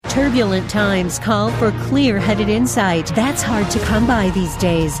Turbulent times call for clear-headed insight. That's hard to come by these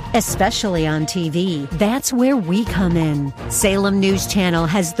days, especially on TV. That's where we come in. Salem News Channel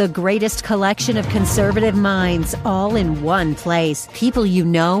has the greatest collection of conservative minds all in one place. People you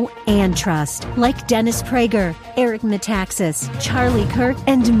know and trust, like Dennis Prager, Eric Metaxas, Charlie Kirk,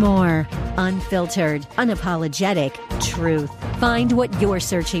 and more. Unfiltered, unapologetic truth. Find what you're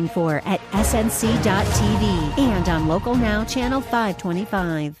searching for at snc.tv and on Local Now, Channel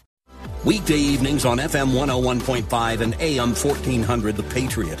 525. Weekday evenings on FM 101.5 and AM 1400 The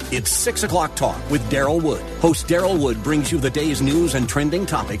Patriot. It's 6 o'clock talk with Daryl Wood. Host Daryl Wood brings you the day's news and trending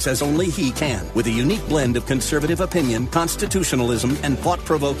topics as only he can, with a unique blend of conservative opinion, constitutionalism, and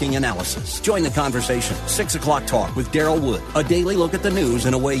thought-provoking analysis. Join the conversation. 6 o'clock talk with Daryl Wood. A daily look at the news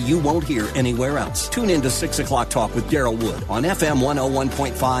in a way you won't hear anywhere else. Tune in to 6 o'clock talk with Daryl Wood on FM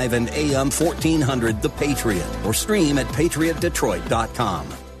 101.5 and AM 1400 The Patriot, or stream at patriotdetroit.com.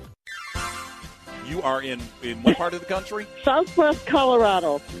 You are in what part of the country? Southwest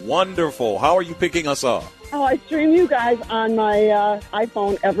Colorado. Wonderful. How are you picking us up? Oh, I stream you guys on my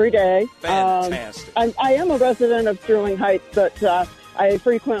iPhone every day. Fantastic. I am a resident of Sterling Heights, but I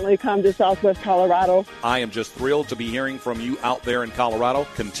frequently come to Southwest Colorado. I am just thrilled to be hearing from you out there in Colorado.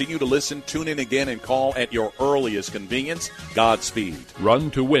 Continue to listen, tune in again, and call at your earliest convenience. Godspeed.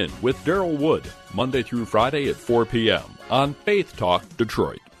 Run to Win with Daryl Wood, Monday through Friday at 4 p.m. on Faith Talk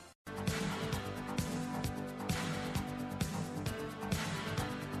Detroit.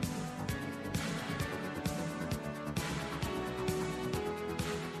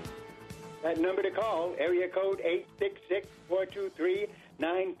 That number to call, area code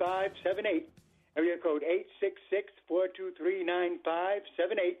 866-423-9578. Area code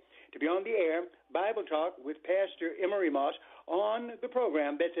 866-423-9578 to be on the air, Bible Talk with Pastor Emery Moss on the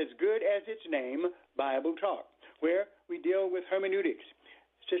program that's as good as its name, Bible Talk, where we deal with hermeneutics,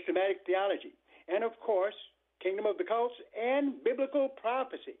 systematic theology, and, of course, Kingdom of the Cults and biblical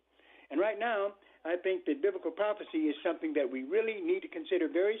prophecy. And right now, I think that biblical prophecy is something that we really need to consider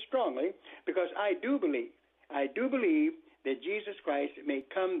very strongly, because I do believe that Jesus Christ may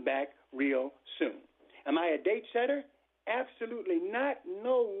come back real soon. Am I a date setter? Absolutely not.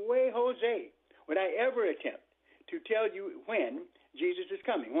 No way, Jose, would I ever attempt to tell you when Jesus is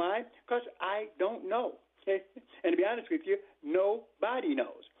coming. Why? Because I don't know. Okay? And to be honest with you, nobody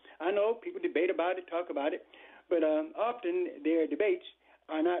knows. I know people debate about it, talk about it, but often their debates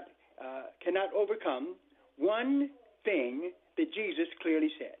are not cannot overcome one thing that Jesus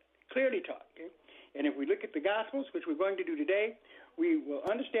clearly said, clearly taught. Okay? And if we look at the Gospels, which we're going to do today, we will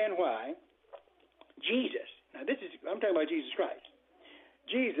understand why Jesus, now this is, I'm talking about Jesus Christ.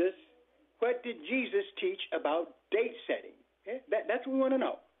 Jesus, what did Jesus teach about date setting? Okay? That's what we want to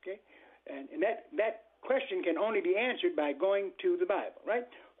know. Okay? And that question can only be answered by going to the Bible, right?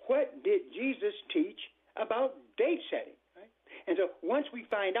 What did Jesus teach about date setting? And so once we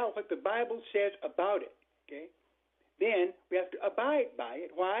find out what the Bible says about it, okay, then we have to abide by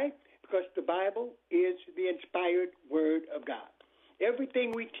it. Why? Because the Bible is the inspired Word of God.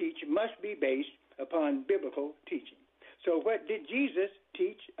 Everything we teach must be based upon biblical teaching. So what did Jesus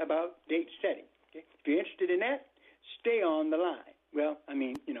teach about date setting? Okay? If you're interested in that, stay on the line. Well,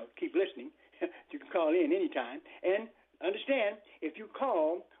 keep listening. You can call in anytime. And understand, if you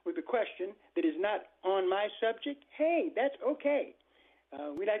call with a question that is not on my subject, hey, that's okay.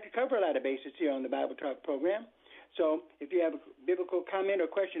 We like to cover a lot of bases here on the Bible Talk program. So if you have a biblical comment or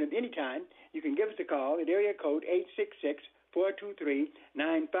question of any kind, you can give us a call at area code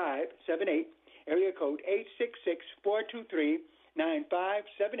 866-423-9578, area code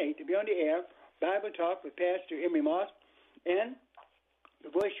 866-423-9578 to be on the air, Bible Talk with Pastor Emery Moss. And the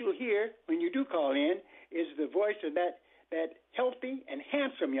voice you'll hear when you do call in is the voice of that healthy and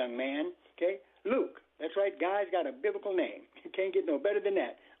handsome young man, okay, Luke. That's right, guy's got a biblical name. You can't get no better than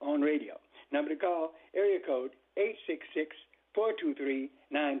that on radio. Number to call, area code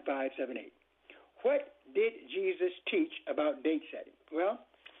 866-423-9578. What did Jesus teach about date setting? Well,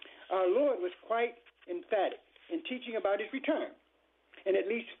 our Lord was quite emphatic in teaching about his return, in at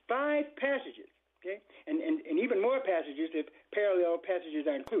least 5 passages, okay, and even more passages if parallel passages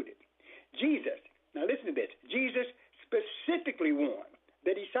are included. Jesus, now listen to this, Jesus specifically warned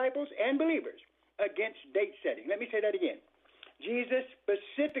the disciples and believers against date setting. Let me say that again. Jesus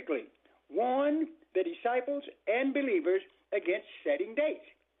specifically warned the disciples and believers against setting dates.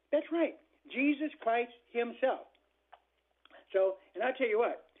 That's right, Jesus Christ himself. So, and I'll tell you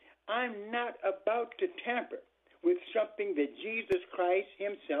what, I'm not about to tamper with something that Jesus Christ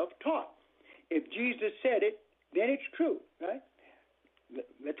himself taught. If Jesus said it, then it's true, right?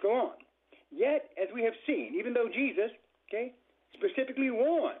 Let's go on. Yet, as we have seen, even though Jesus, okay, specifically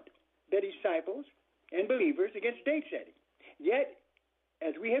warned believers against date setting. Yet,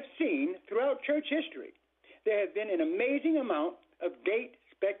 as we have seen throughout church history, there has been an amazing amount of date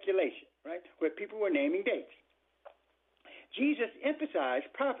speculation, right, where people were naming dates. Jesus emphasized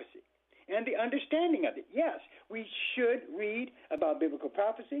prophecy and the understanding of it. Yes, we should read about biblical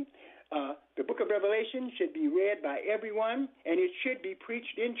prophecy. The book of Revelation should be read by everyone, and it should be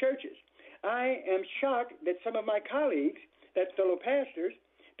preached in churches. I am shocked that some of my colleagues, that's fellow pastors,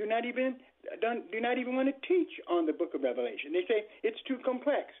 do not even want to teach on the book of Revelation. They say it's too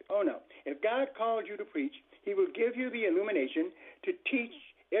complex. Oh no. If God called you to preach, he will give you the illumination to teach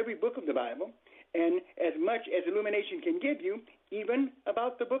every book of the Bible, and as much as illumination can give you, even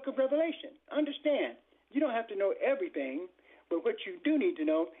about the book of Revelation. Understand, you don't have to know everything, but what you do need to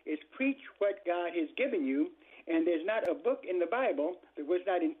know is preach what God has given you, and there's not a book in the Bible that was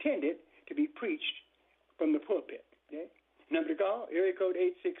not intended to be preached from the pulpit. Okay? Number to call, area code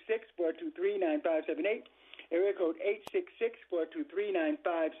 866-423-9578, area code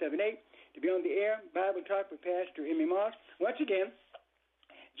 866-423-9578. To be on the air, Bible Talk with Pastor Emery Moss. Once again,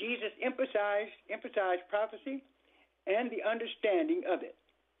 Jesus emphasized prophecy and the understanding of it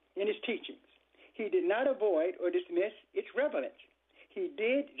in his teachings. He did not avoid or dismiss its relevance. He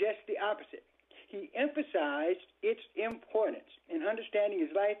did just the opposite. He emphasized its importance in understanding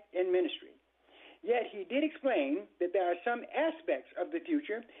his life and ministry. Yet he did explain that there are some aspects of the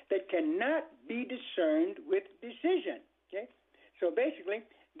future that cannot be discerned with decision. Okay? So basically,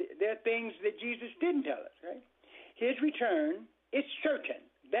 there are things that Jesus didn't tell us. Right? His return is certain.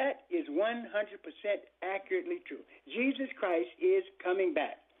 That is 100% accurately true. Jesus Christ is coming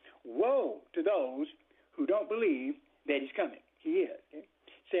back. Woe to those who don't believe that he's coming. He is. Okay?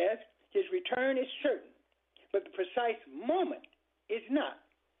 Says his return is certain, but the precise moment is not.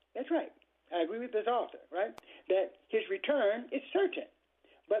 That's right. I agree with this author, right? That his return is certain,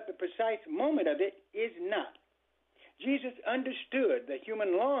 but the precise moment of it is not. Jesus understood the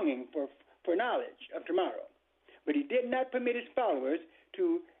human longing for knowledge of tomorrow, but he did not permit his followers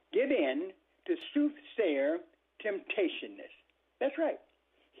to give in to soothsayer temptationness. That's right.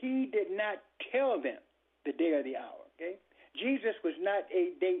 He did not tell them the day or the hour. Okay? Jesus was not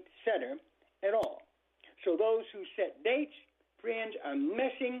a date setter at all. So those who set dates, friends, are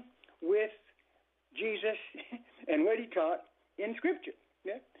messing with Jesus and what he taught in Scripture.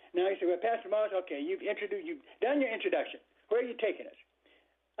 Yeah? Now you say, well, Pastor Moss, okay, you've done your introduction. Where are you taking us?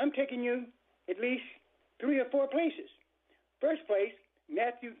 I'm taking you at least 3 or 4 places. First place,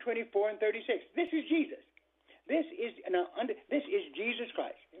 Matthew 24 and 36. This is Jesus. This is Jesus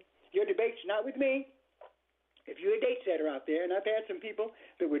Christ. Your debate's not with me. If you're a date setter out there, and I've had some people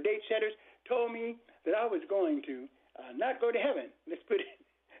that were date setters told me that I was going to not go to heaven.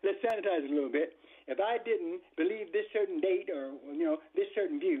 Let's sanitize it a little bit. If I didn't believe this certain date or this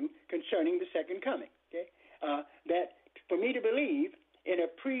certain view concerning the second coming, okay, that for me to believe in a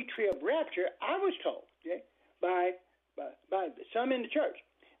pre-trib rapture, I was told, okay, by some in the church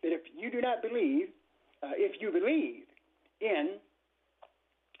that if you do not believe, if you believe in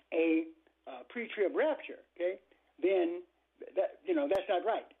a pre-trib rapture, okay, then that's not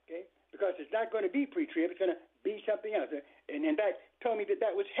right, okay, because it's not going to be pre-trib, it's going to be something else. And in fact, told me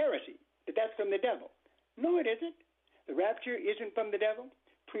that was heresy, that's from the devil. No, it isn't. The rapture isn't from the devil.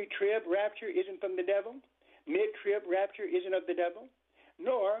 Pre-trib rapture isn't from the devil. Mid-trib rapture isn't of the devil.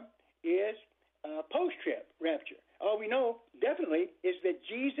 Nor is post-trib rapture. All we know definitely is that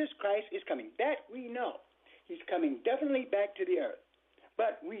Jesus Christ is coming. That we know. He's coming definitely back to the earth.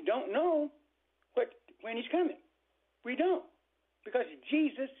 But we don't know when he's coming. We don't. Because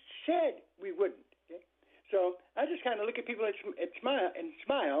Jesus said we wouldn't. Okay? So I just kind of look at people and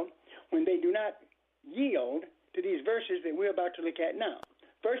smile when they do not yield to these verses that we're about to look at now.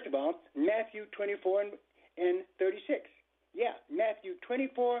 First of all, Matthew 24 and 36. Yeah, Matthew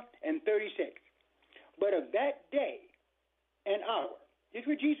 24 and 36. But of that day and hour, here's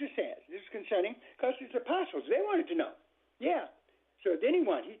what Jesus says. This is concerning, because his apostles, they wanted to know. Yeah. So if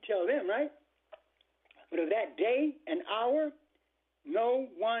anyone, he'd tell them, right? But of that day and hour, no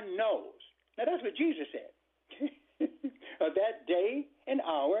one knows. Now that's what Jesus said. Of that day and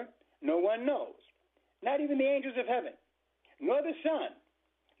hour, no one knows. Not even the angels of heaven, nor the Son,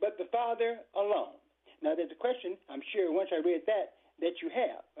 but the Father alone. Now there's a question, I'm sure once I read that you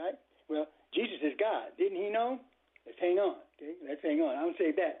have, right? Well, Jesus is God. Didn't he know? Let's hang on, okay? Let's hang on. I'm going to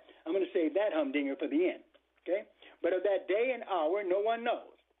save that. I'm going to save that humdinger for the end, okay? But of that day and hour, no one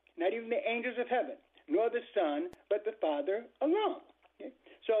knows. Not even the angels of heaven, nor the Son, but the Father alone. Okay?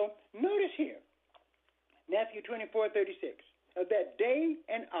 So notice here, Matthew 24:36. Of that day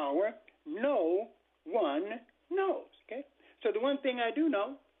and hour, no one knows. Okay? So the one thing I do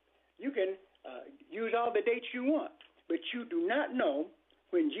know, you can use all the dates you want, but you do not know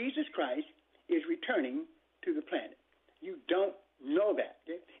when Jesus Christ is returning to the planet. You don't know that.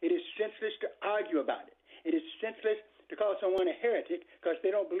 Okay? It is senseless to argue about it. It is senseless to call someone a heretic because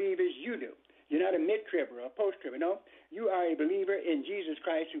they don't believe as you do. You're not a mid-tribber or a post-tribber. No, you are a believer in Jesus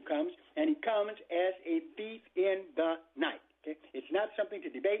Christ who comes, and he comes as a thief in the night. Okay? It's not something to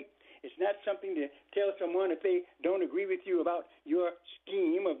debate. It's not something to tell someone if they don't agree with you about your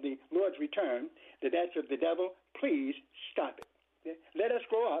scheme of the Lord's return, that that's of the devil. Please stop it. Okay? Let us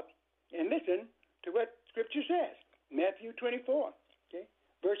grow up and listen to what Scripture says. Matthew 24, okay,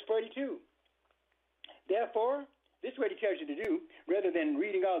 verse 42. Therefore, this is what he tells you to do, rather than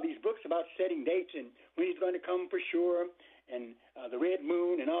reading all these books about setting dates and when he's going to come for sure, and the red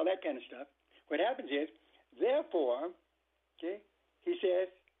moon and all that kind of stuff. What happens is, therefore, okay, he says,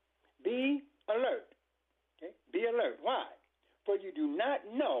 be alert. Okay, be alert. Why? For you do not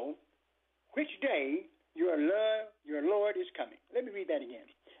know which day your Lord is coming. Let me read that again.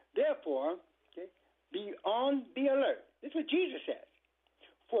 Therefore, okay, be on the alert. This is what Jesus says.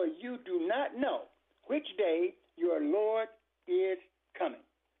 For you do not know which day your Lord is coming.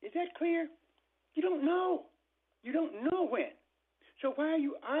 Is that clear? You don't know. You don't know when. So why are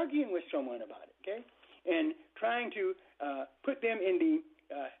you arguing with someone about it, okay? And trying to put them in the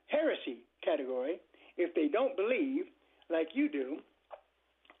heresy category if they don't believe, like you do,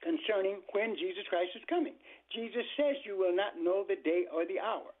 concerning when Jesus Christ is coming. Jesus says you will not know the day or the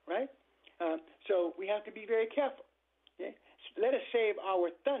hour, right? So we have to be very careful. Okay? Let us save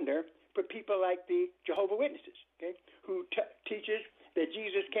our thunder for people like the Jehovah's Witnesses, okay, who teaches that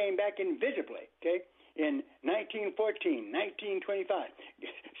Jesus came back invisibly, okay, in 1914, 1925.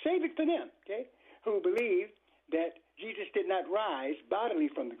 Save it for them, okay, who believe that Jesus did not rise bodily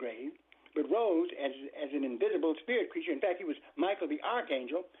from the grave, but rose as an invisible spirit creature. In fact, he was Michael the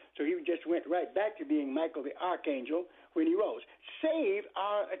Archangel, so he just went right back to being Michael the Archangel when he rose. Save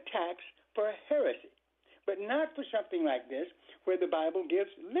our attacks for heresy, but not for something like this where the Bible gives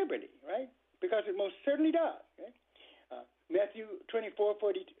liberty, right? Because it most certainly does. Okay? Matthew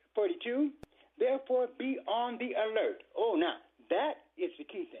 24:42, therefore be on the alert. Oh, now, that is the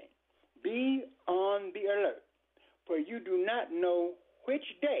key thing. Be on the alert, for you do not know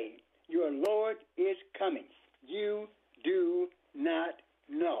which day your Lord is coming. You do not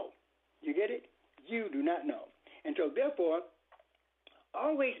know. You get it? You do not know. And so, therefore,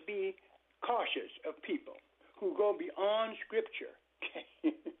 always be cautious of people who go beyond Scripture, okay?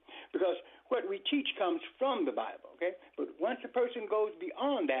 Because what we teach comes from the Bible, okay? But once a person goes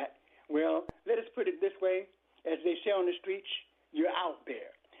beyond that, well, let us put it this way, as they say on the streets, you're out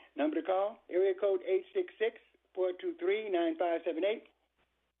there. Number to call, area code 866-423-9578.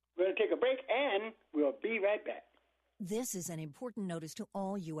 We're going to take a break, and we'll be right back. This is an important notice to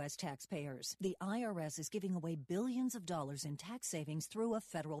all U.S. taxpayers. The IRS is giving away billions of dollars in tax savings through a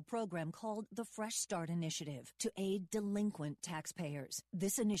federal program called the Fresh Start Initiative to aid delinquent taxpayers.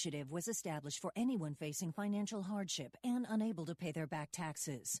 This initiative was established for anyone facing financial hardship and unable to pay their back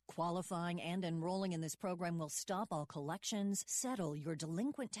taxes. Qualifying and enrolling in this program will stop all collections, settle your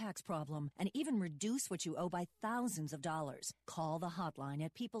delinquent tax problem, and even reduce what you owe by thousands of dollars. Call the hotline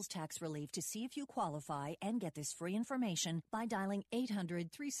at People's Tax Relief to see if you qualify and get this free information by dialing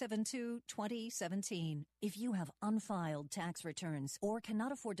 800-372-2017. If you have unfiled tax returns or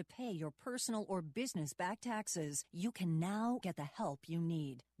cannot afford to pay your personal or business back taxes, you can now get the help you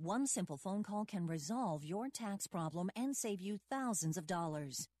need. One simple phone call can resolve your tax problem and save you thousands of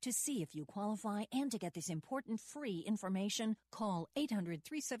dollars. To see if you qualify and to get this important free information, call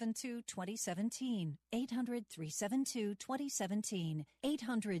 800-372-2017. 800-372-2017.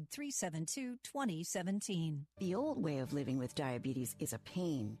 800-372-2017. The old way of living with diabetes is a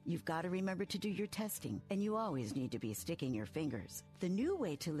pain. You've got to remember to do your testing, and you always need to be sticking your fingers. The new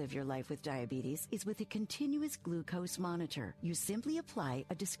way to live your life with diabetes is with a continuous glucose monitor. You simply apply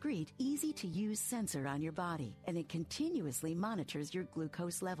a discreet, easy-to-use sensor on your body, and it continuously monitors your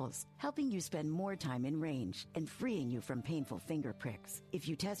glucose levels, helping you spend more time in range and freeing you from painful finger pricks. If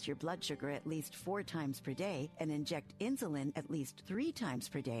you test your blood sugar at least 4 times per day and inject insulin at least 3 times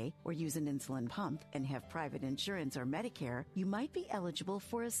per day, or use an insulin pump and have private insurance or Medicare, you might be eligible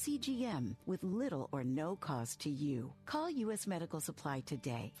for a CGM with little or no cost to you. Call U.S. Medical Supply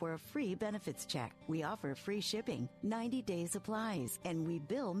today for a free benefits check. We offer free shipping, 90-day supplies, and we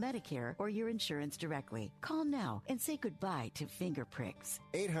bill Medicare or your insurance directly. Call now and say goodbye to finger pricks.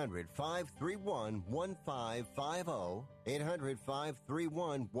 800-531-1550.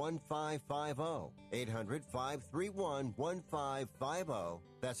 800-531-1550. 800-531-1550.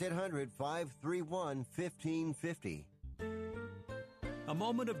 That's 800-531-1550. A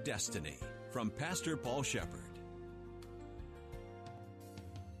moment of destiny. from Pastor Paul Shepherd.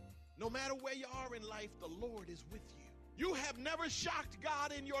 No matter where you are in life, the Lord is with you. You have never shocked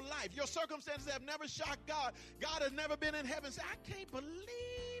God in your life. Your circumstances have never shocked God. God has never been in heaven and said, I can't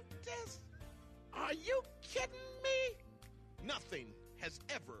believe this. Are you kidding me? Nothing has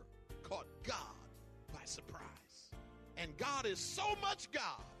ever caught God by surprise. And God is so much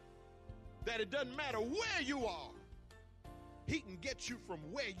God that it doesn't matter where you are. He can get you from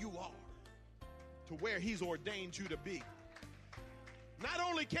where you are to where he's ordained you to be. Not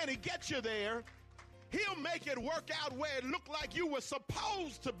only can he get you there, he'll make it work out where it looked like you were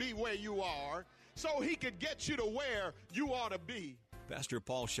supposed to be where you are, so he could get you to where you ought to be. Pastor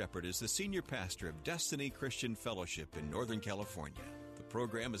Paul Shepherd is the senior pastor of Destiny Christian Fellowship in Northern California. The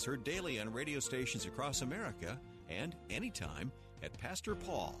program is heard daily on radio stations across America and anytime at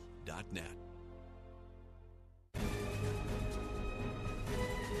pastorpaul.net.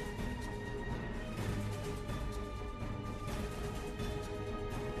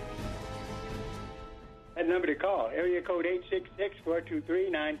 That number to call, area code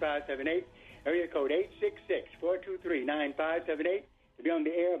 866-423-9578, area code 866-423-9578. To be on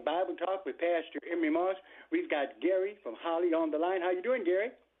the air, Bible Talk with Pastor Emery Moss. We've got Gary from Holly on the line. How you doing,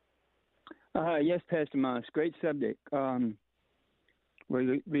 Gary? Yes, Pastor Moss. Great subject. We're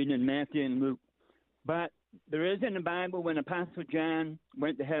reading Matthew and Luke. But there is in the Bible when Apostle John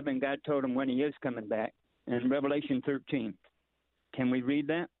went to heaven, God told him when he is coming back in Revelation 13. Can we read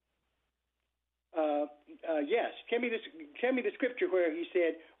that? Yes. Tell me the scripture where he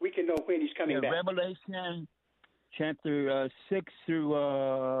said we can know when he's coming back. Revelation chapter 6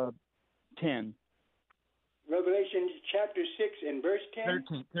 through 10. Revelation chapter 6 and verse 10?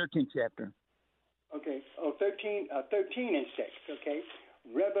 13 chapter. Okay. 13 and 6. Okay.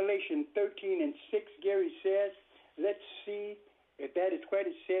 Revelation 13 and 6, Gary says, let's see if that is what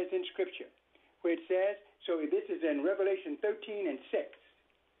it says in scripture. Where it says, so this is in Revelation 13 and 6.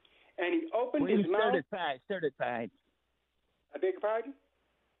 And he opened his mouth. Start at 5. I beg your pardon?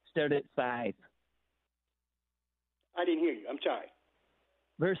 Start at 5. I didn't hear you. I'm sorry.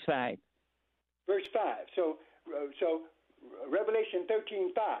 Verse 5. Verse 5. So Revelation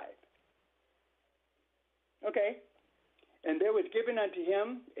 13:5. Okay. And there was given unto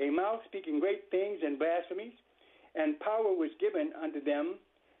him a mouth speaking great things and blasphemies, and power was given unto them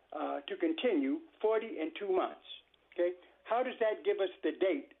to continue 42 months. Okay. How does that give us the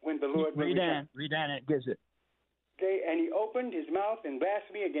date when the Lord will return? Read on, it gives it. Okay, and he opened his mouth in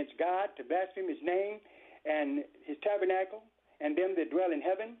blasphemy against God, to blaspheme his name and his tabernacle, and them that dwell in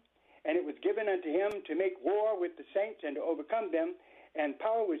heaven. And it was given unto him to make war with the saints and to overcome them, and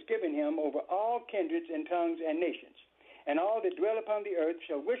power was given him over all kindreds and tongues and nations. And all that dwell upon the earth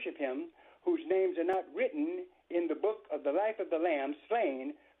shall worship him, whose names are not written in the book of the life of the Lamb,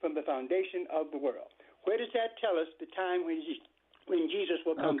 slain from the foundation of the world. Where does that tell us the time when Jesus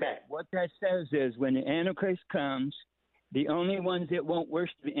will come back? What that says is when the Antichrist comes, the only ones that won't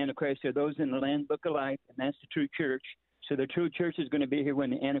worship the Antichrist are those in the Land Book of Life, and that's the true church. So the true church is going to be here when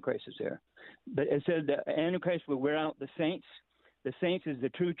the Antichrist is there. But it says the Antichrist will wear out the saints. The saints is the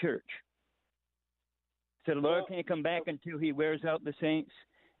true church. So the Lord can't come back until he wears out the saints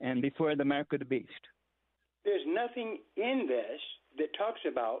and before the mark of the beast. There's nothing in this that talks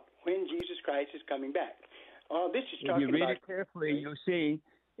about when Jesus Christ is coming back. All this is talking about. If you read it carefully, you'll see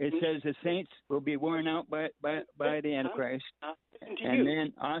it says the saints will be worn out by the Antichrist. And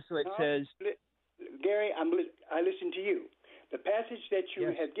then also it says, Gary, I listen to you. The passage that you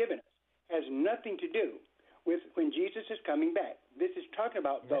have given us has nothing to do with when Jesus is coming back. This is talking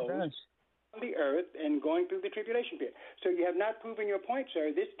about those on the earth and going through the tribulation period. So you have not proven your point,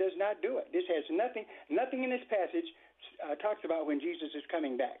 sir. This does not do it. This has nothing in this passage talks about when Jesus is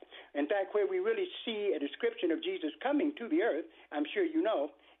coming back. In fact, where we really see a description of Jesus coming to the earth, I'm sure you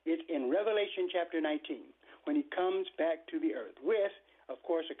know, is in Revelation chapter 19, when he comes back to the earth with, of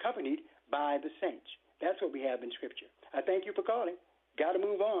course, accompanied by the saints. That's what we have in Scripture. I thank you for calling. Got to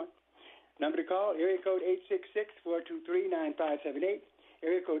move on. Number to call, area code 866-423-9578.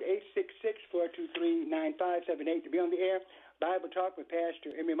 Area code 866-423-9578. To be on the air, Bible Talk with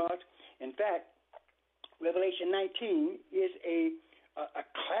Pastor Emery Moss. In fact, Revelation 19 is a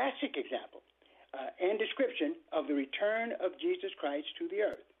classic example and description of the return of Jesus Christ to the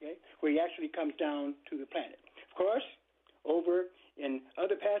earth, okay, where he actually comes down to the planet. Of course, over in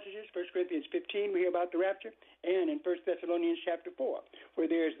other passages, 1 Corinthians 15, we hear about the rapture, and in 1 Thessalonians chapter 4, where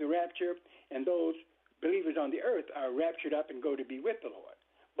there's the rapture, and those believers on the earth are raptured up and go to be with the Lord.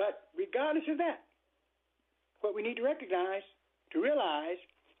 But regardless of that, what we need to recognize, to realize,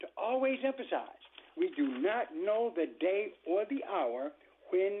 to always emphasize, we do not know the day or the hour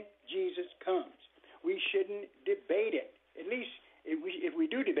when Jesus comes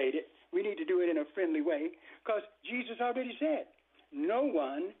already said, no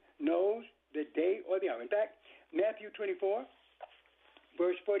one knows the day or the hour. In fact, Matthew 24,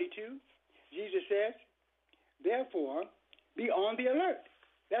 verse 42, Jesus says, therefore, be on the alert.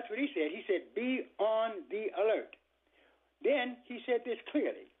 That's what he said. He said, be on the alert. Then he said this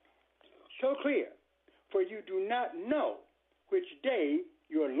clearly, so clear, for you do not know which day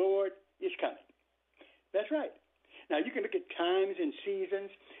your Lord is coming. That's right. Now, you can look at times and seasons,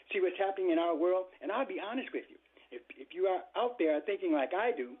 see what's happening in our world, and I'll be honest with you. If you are out there thinking like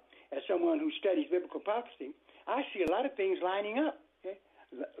I do, as someone who studies biblical prophecy, I see a lot of things lining up. Okay?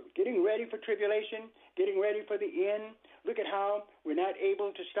 Getting ready for tribulation, getting ready for the end. Look at how we're not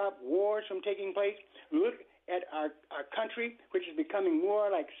able to stop wars from taking place. Look at our country, which is becoming more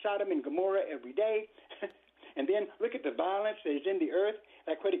like Sodom and Gomorrah every day. And then look at the violence that is in the earth,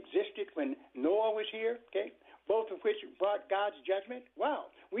 like what existed when Noah was here, okay? Both of which brought God's judgment. Wow,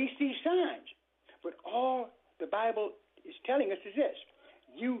 we see signs. But all the Bible is telling us is this.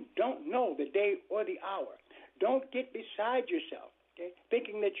 You don't know the day or the hour. Don't get beside yourself, okay,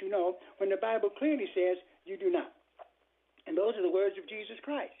 thinking that you know, when the Bible clearly says you do not. And those are the words of Jesus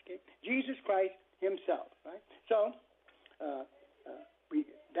Christ, okay? Jesus Christ himself, right? So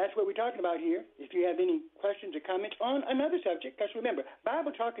that's what we're talking about here. If you have any questions or comments on another subject, because remember,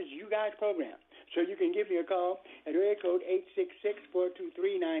 Bible Talk is you guys' program. So you can give me a call at area code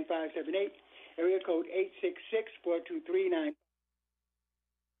 866-423-9578, area code 866-423-9578.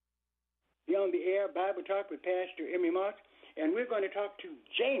 Be on the air, Bible Talk with Pastor Emery Moss, and we're going to talk to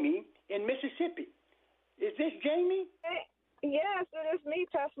Jamie in Mississippi. Is this Jamie? Yes, it is me,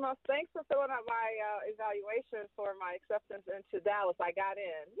 Pastor Moss. Thanks for filling out my evaluation for my acceptance into Dallas. I got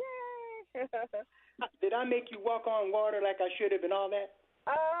in. Yay! Did I make you walk on water like I should have and all that?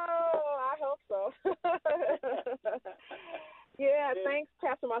 Oh, I hope so. Yeah, thanks,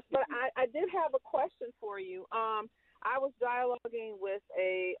 Pastor Moss. But I did have a question for you. I was dialoguing with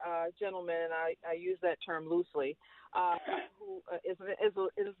a gentleman, and I use that term loosely, who is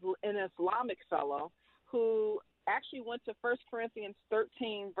an Islamic fellow who actually went to 1 Corinthians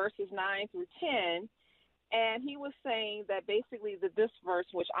 13, verses 9 through 10, and he was saying that basically this verse,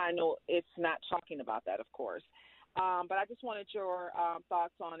 which I know it's not talking about that, of course, but I just wanted your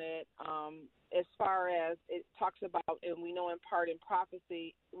thoughts on it as far as it talks about, and we know in part in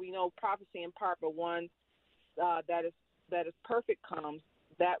prophecy, we know prophecy in part, but one that is perfect comes,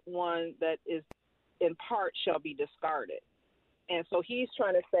 that one that is in part shall be discarded. And so he's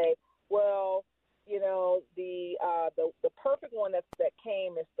trying to say, well, you know, the perfect one that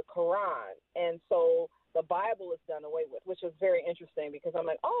came is the Quran, and so the Bible is done away with, which is very interesting because I'm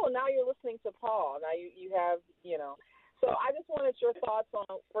like, oh, now you're listening to Paul. Now you have, you know. So I just wanted your thoughts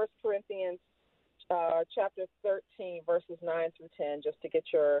on 1 Corinthians chapter 13, verses 9 through 10, just to get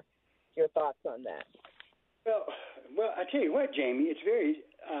your thoughts on that. Well, I tell you what, Jamie, it's very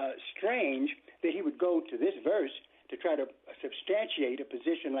strange that he would go to this verse to try to substantiate a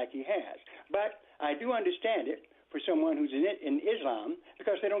position like he has. But I do understand it for someone who's in Islam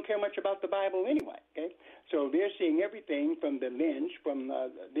because they don't care much about the Bible anyway, okay? So they're seeing everything from the lens, from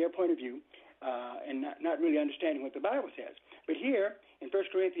their point of view, and not really understanding what the Bible says. But here in 1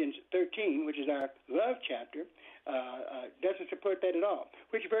 Corinthians 13, which is our love chapter, doesn't support that at all.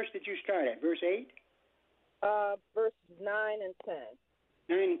 Which verse did you start at, verse 8? Verse 9 and 10.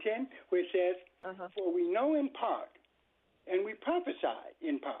 9 and 10, where it says, for we know in part, and we prophesy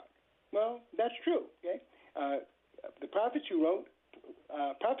in part. Well, that's true, okay? The prophets who wrote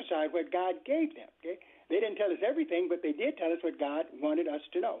prophesied what God gave them, okay? They didn't tell us everything, but they did tell us what God wanted us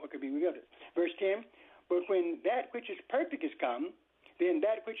to know, what could be revealed to us. Verse 10, but when that which is perfect is come, then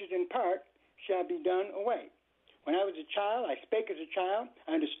that which is in part shall be done away. When I was a child, I spake as a child,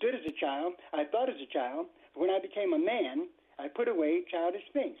 I understood as a child, I thought as a child. When I became a man, I put away childish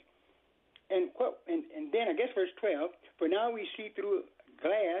things. And then I guess verse 12, for now we see through a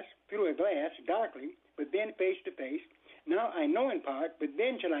glass, darkly, but then face to face. Now I know in part, but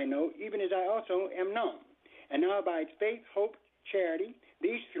then shall I know, even as I also am known. And now abides faith, hope, charity,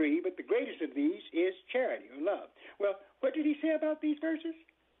 these three, but the greatest of these is charity or love. Well, what did he say about these verses?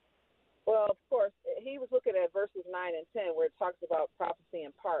 Well, of course, he was looking at verses 9 and 10 where it talks about prophecy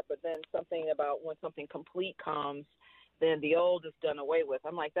in part, but then something about when something complete comes, then the old is done away with.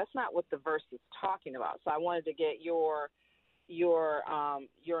 I'm like, that's not what the verse is talking about. So I wanted to get your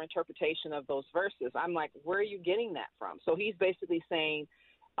interpretation of those verses. I'm like, where are you getting that from? So he's basically saying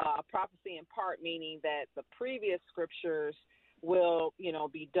prophecy in part, meaning that the previous scriptures will,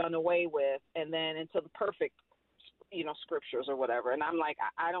 be done away with, and then into the perfect, scriptures or whatever. And I'm like,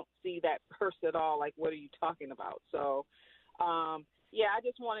 I don't see that verse at all. Like, what are you talking about? So Yeah, I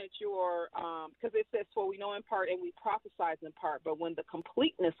just wanted your, because it says, for we know in part and we prophesize in part, but when the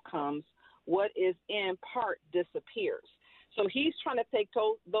completeness comes, what is in part disappears. So he's trying to take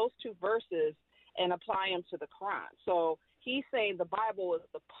those two verses and apply them to the Quran. So he's saying the Bible is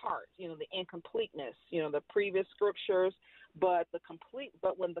the part, the incompleteness, the previous scriptures, but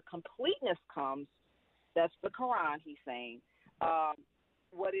when the completeness comes, that's the Quran, he's saying,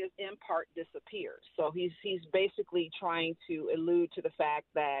 what is in part disappears. So he's basically trying to allude to the fact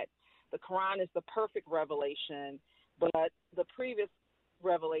that the Quran is the perfect revelation, but the previous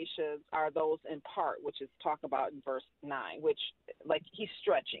revelations are those in part, which is talked about in verse 9, which, like, he's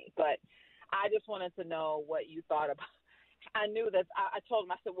stretching. But I just wanted to know what you thought about. I knew that. I told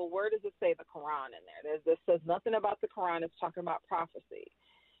him, I said, well, where does it say the Quran in there? This says nothing about the Quran. It's talking about prophecy.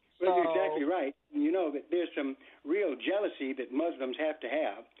 Well, you're exactly right. You know that there's some real jealousy that Muslims have to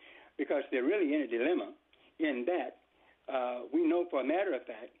have, because they're really in a dilemma in that we know for a matter of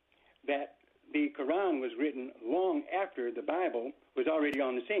fact that the Quran was written long after the Bible was already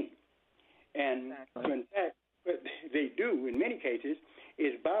on the scene. And so in fact, what they do in many cases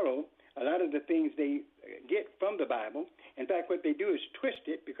is borrow a lot of the things they get from the Bible. In fact, what they do is twist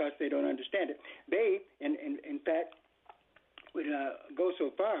it because they don't understand it. They, in fact, would go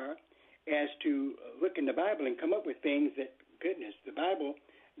so far as to look in the Bible and come up with things that, goodness, the Bible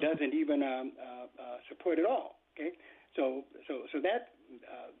doesn't even support at all. Okay, so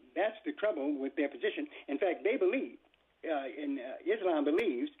that's the trouble with their position. In fact, they believe, Islam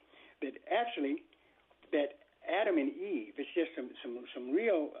believes that actually that Adam and Eve, it's just some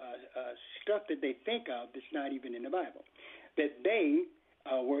real stuff that they think of that's not even in the Bible, that they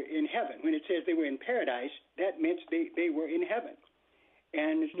were in heaven. When it says they were in paradise, that meant they were in heaven.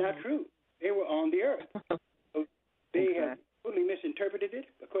 And it's not true. They were on the earth. So they have totally misinterpreted it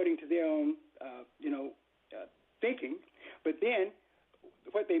according to their own, thinking. But then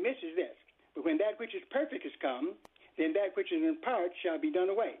what they miss is this. But when that which is perfect is come, then that which is in part shall be done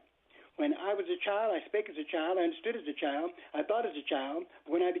away. When I was a child, I spake as a child, I understood as a child, I thought as a child.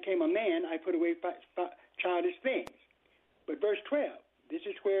 But when I became a man, I put away childish things. But verse 12, this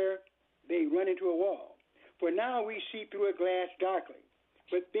is where they run into a wall. For now we see through a glass darkly,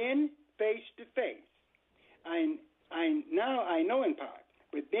 but then face to face. Now I know in part,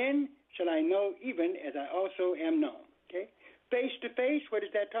 but then shall I know even as I also am known. Okay? Face to face, what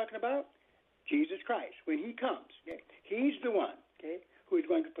is that talking about? Jesus Christ. When he comes, okay? He's the one, okay, who is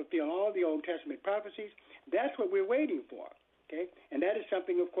going to fulfill all the Old Testament prophecies. That's what we're waiting for. Okay? And that is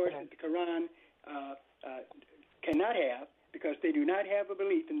something, of course, that the Quran cannot have, because they do not have a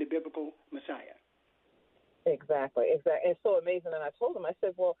belief in the biblical Messiah. Exactly. It's so amazing. And I told him, I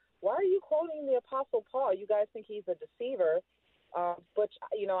said, well, why are you quoting the Apostle Paul? You guys think he's a deceiver. But,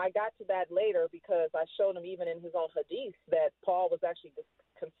 I got to that later because I showed him even in his own hadith that Paul was actually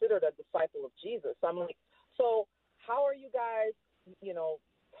considered a disciple of Jesus. So I'm like, so how are you guys,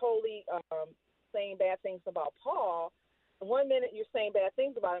 totally saying bad things about Paul? One minute you're saying bad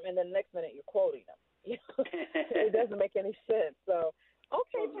things about him, and then the next minute you're quoting him. It doesn't make any sense. So,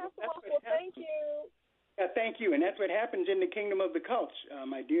 okay, Pastor Moss, well, thank you. Thank you. And that's what happens in the kingdom of the cults,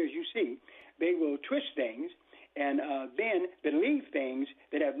 my dear. As you see, they will twist things and then believe things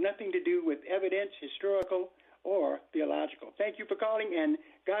that have nothing to do with evidence, historical, or theological. Thank you for calling, and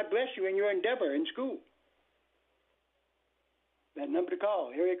God bless you in your endeavor in school. That number to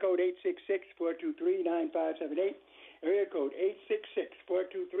call, area code 866-423-9578, area code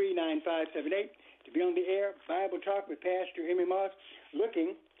 866-423-9578, to be on the air, Bible Talk with Pastor Emery Moss,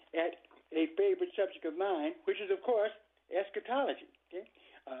 looking at a favorite subject of mine, which is, of course, eschatology, okay?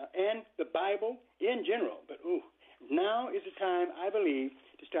 And the Bible in general. But now is the time, I believe,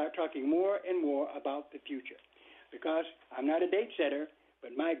 to start talking more and more about the future. Because I'm not a date setter,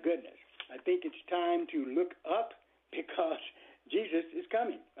 but my goodness, I think it's time to look up, because Jesus is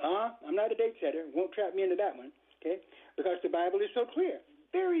coming. I'm not a date setter. Won't trap me into that one, okay? Because the Bible is so clear,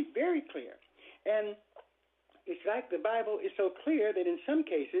 very, very clear. And it's like the Bible is so clear that in some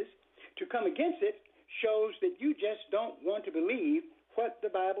cases, to come against it shows that you just don't want to believe what the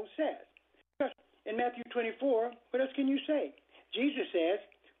Bible says. In Matthew 24, what else can you say? Jesus says,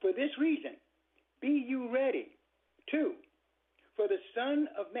 for this reason, be you ready. 2, for the Son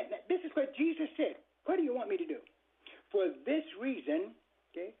of Man. Now, this is what Jesus said. What do you want me to do? For this reason,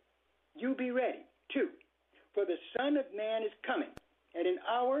 okay, you be ready. 2, for the Son of Man is coming at an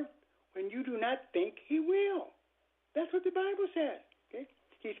hour when you do not think he will. That's what the Bible says. Okay?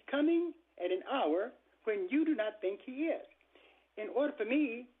 He's coming at an hour when you do not think he is. In order for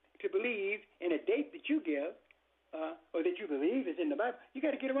me to believe in a date that you give, or that you believe is in the Bible, you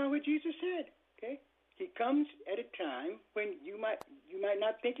got to get around what Jesus said. Okay? He comes at a time when you might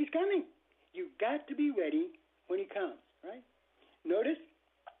not think he's coming. You've got to be ready when he comes, right? Notice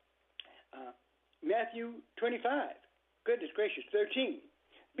Matthew 25, goodness gracious, 13.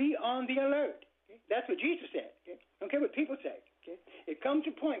 Be on the alert. Okay? That's what Jesus said. Okay? Don't care what people say. Okay? It comes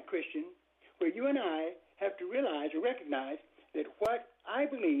to a point, Christian, where you and I have to realize or recognize that what I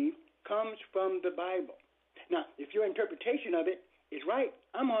believe comes from the Bible. Now, if your interpretation of it is right,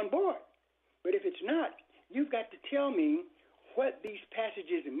 I'm on board. But if it's not, you've got to tell me what these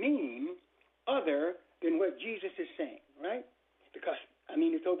passages mean other than what Jesus is saying, right? Because,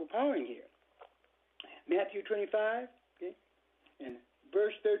 it's overpowering here. Matthew 25, okay, and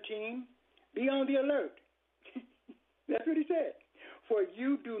verse 13, be on the alert. That's what he said. For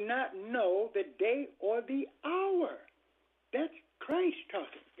you do not know the day or the hour. That's Christ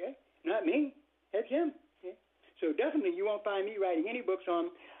talking, okay? Not me. That's him. Okay? So definitely you won't find me writing any books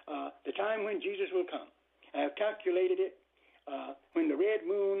on the time when Jesus will come. I have calculated it. When the red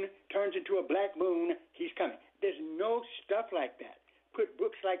moon turns into a black moon, he's coming. There's no stuff like that. Put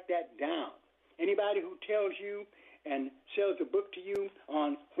books like that down. Anybody who tells you and sells a book to you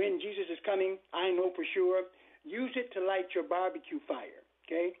on when Jesus is coming, I know for sure, use it to light your barbecue fire,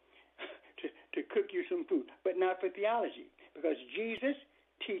 okay, to cook you some food, but not for theology, because Jesus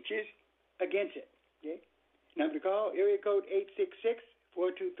teaches against it, okay? Number to call, area code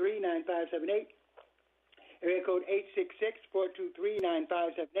 866-423-9578, area code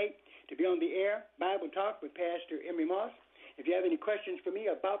 866-423-9578, to be on the air, Bible Talk with Pastor Emery Moss. If you have any questions for me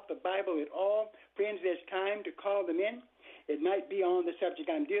about the Bible at all, friends, there's time to call them in. It might be on the subject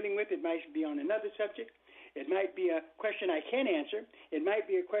I'm dealing with. It might be on another subject. It might be a question I can answer. It might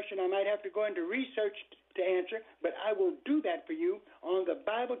be a question I might have to go into research to answer, but I will do that for you on the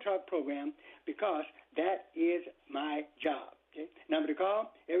Bible Talk program because that is my job. Okay? Number to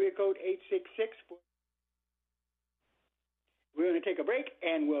call, area code 866. We're going to take a break,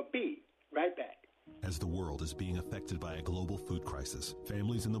 and we'll be right back. As the world is being affected by a global food crisis,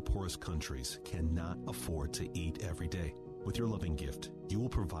 families in the poorest countries cannot afford to eat every day. With your loving gift, you will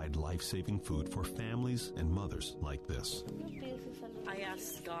provide life-saving food for families and mothers like this. I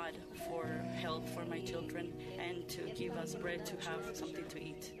ask God for help for my children and to give us bread to have something to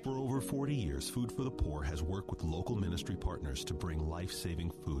eat. For over 40 years, Food for the Poor has worked with local ministry partners to bring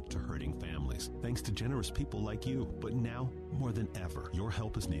life-saving food to hurting families. Thanks to generous people like you. But now, more than ever, your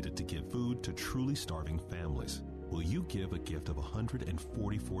help is needed to give food to truly starving families. Will you give a gift of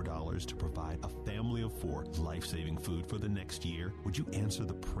 $144 to provide a family of 4 life-saving food for the next year? Would you answer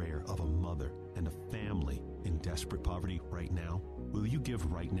the prayer of a mother and a family in desperate poverty right now? Will you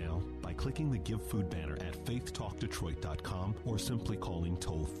give right now by clicking the Give Food banner at faithtalkdetroit.com or simply calling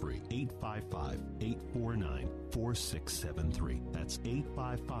toll-free 855-849-4673. That's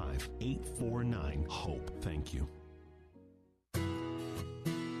 855-849-HOPE. Thank you.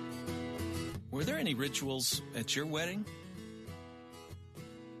 Were there any rituals at your wedding?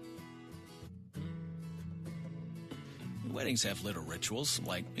 Weddings have little rituals,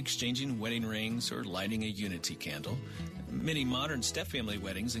 like exchanging wedding rings or lighting a unity candle. Many modern step-family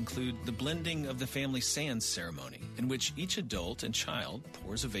weddings include the blending of the family sand ceremony, in which each adult and child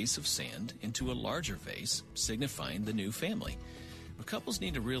pours a vase of sand into a larger vase, signifying the new family. But couples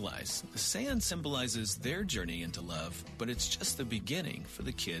need to realize the sand symbolizes their journey into love, but it's just the beginning for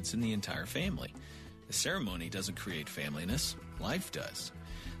the kids and the entire family. The ceremony doesn't create familyness, life does.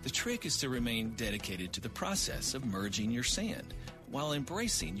 The trick is to remain dedicated to the process of merging your sand, while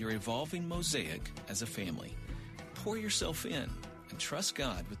embracing your evolving mosaic as a family. Pour yourself in and trust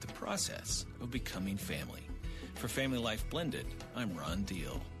God with the process of becoming family. For Family Life Blended, I'm Ron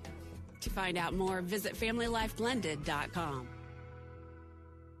Deal. To find out more, visit FamilyLifeBlended.com.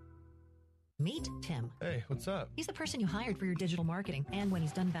 Meet Tim. Hey, what's up? He's the person you hired for your digital marketing, and when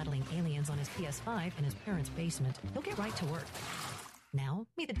he's done battling aliens on his PS5 in his parents' basement, he'll get right to work. Now,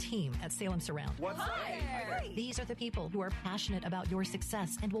 meet the team at Salem Surround. What's up? These are the people who are passionate about your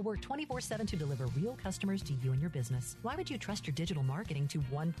success and will work 24/7 to deliver real customers to you and your business. Why would you trust your digital marketing to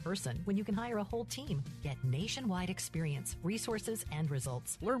one person when you can hire a whole team? Get nationwide experience, resources, and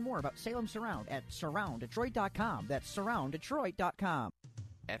results. Learn more about Salem Surround at surrounddetroit.com. That's surrounddetroit.com.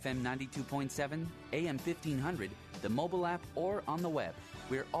 FM 92.7, AM 1500, the mobile app, or on the web.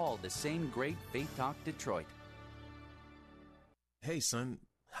 We're all the same great Faith Talk Detroit. Hey, son,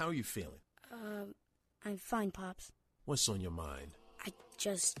 how are you feeling? I'm fine, Pops. What's on your mind? I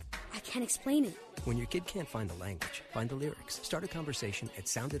can't explain it. When your kid can't find the language, find the lyrics. Start a conversation at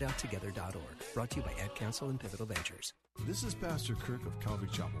sounditouttogether.org. Brought to you by Ad Council and Pivotal Ventures. This is Pastor Kirk of Calvary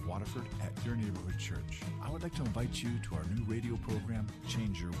Chapel, Waterford, at your neighborhood church. I would like to invite you to our new radio program,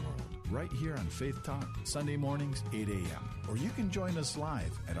 Change Your World. right here on Faith Talk, Sunday mornings, 8 a.m. Or you can join us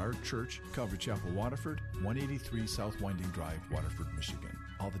live at our church, Calvary Chapel, Waterford, 183 South Winding Drive, Waterford, Michigan.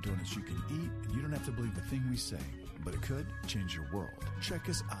 All the donuts you can eat, and you don't have to believe a thing we say, but it could change your world. Check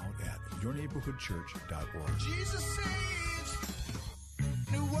us out at yourneighborhoodchurch.org. Jesus saves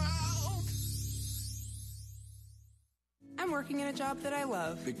the world. I'm working in a job that I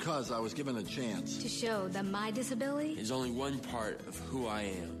love. Because I was given a chance. To show that my disability is only one part of who I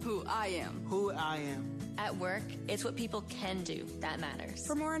am. Who I am. Who I am. At work, it's what people can do that matters.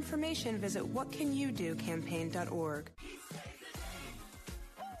 For more information, visit whatcanyoudocampaign.org.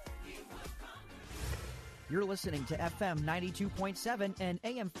 You're listening to FM 92.7 and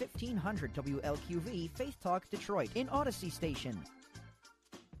AM 1500 WLQV Faith Talk Detroit in Odyssey Station.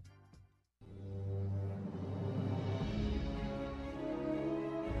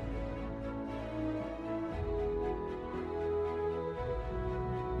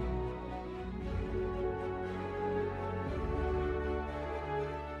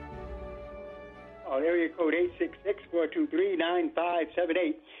 Area code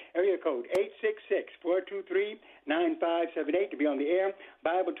 866-423-9578. Area code 866-423-9578 to be on the air.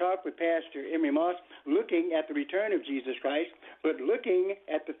 Bible Talk with Pastor Emery Moss, looking at the return of Jesus Christ, but looking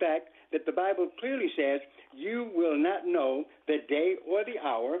at the fact that the Bible clearly says you will not know the day or the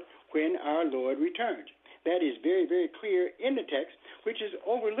hour when our Lord returns. That is very, very clear in the text, which is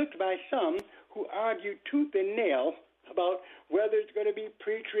overlooked by some who argue tooth and nail about whether it's going to be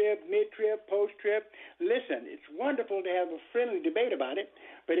pre-trib, mid-trib, post-trib. Listen, it's wonderful to have a friendly debate about it,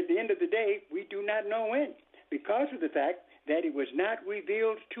 but at the end of the day, we do not know when, because of the fact that it was not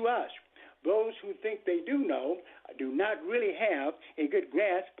revealed to us. Those who think they do know do not really have a good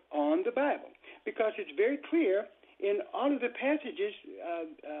grasp on the Bible, because it's very clear in all of the passages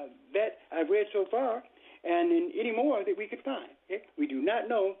that I've read so far, and in any more that we could find. Okay? We do not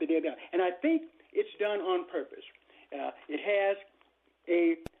know the day of the hour. And I think it's done on purpose. It has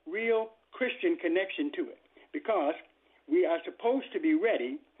a real Christian connection to it, because we are supposed to be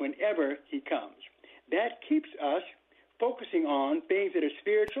ready whenever he comes. That keeps us focusing on things that are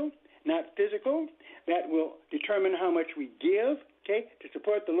spiritual, not physical, that will determine how much we give, okay, to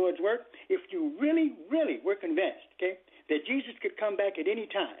support the Lord's work. If you really, really were convinced, okay, that Jesus could come back at any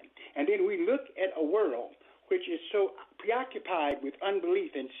time, and then we look at a world which is so preoccupied with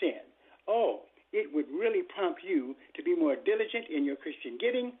unbelief and sin, it would really prompt you to be more diligent in your Christian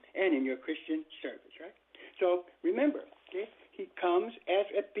giving and in your Christian service, right? So remember, okay, he comes as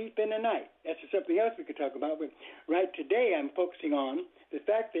a thief in the night. That's something else we could talk about, but right today I'm focusing on the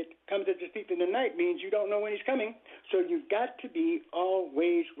fact that comes as a thief in the night means you don't know when he's coming, so you've got to be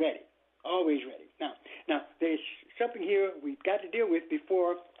always ready, always ready. Now, there's something here we've got to deal with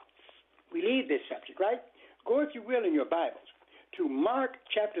before we leave this subject, right? Go, if you will, in your Bibles to Mark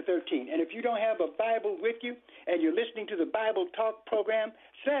chapter 13. And if you don't have a Bible with you and you're listening to the Bible Talk program,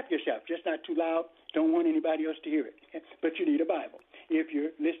 slap yourself, just not too loud. Don't want anybody else to hear it. But you need a Bible if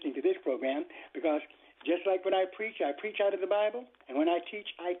you're listening to this program, because just like when I preach out of the Bible, and when I teach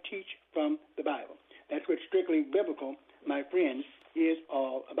from the Bible. That's what Strictly Biblical, my friends, is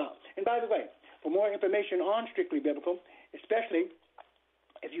all about. And by the way, for more information on Strictly Biblical, especially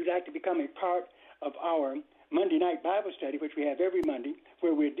if you'd like to become a part of our Monday night Bible study, which we have every Monday,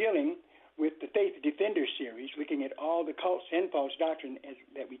 where we're dealing with the Faith Defender series, looking at all the cults and false doctrine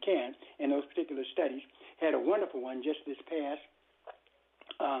that we can in those particular studies. Had a wonderful one just this past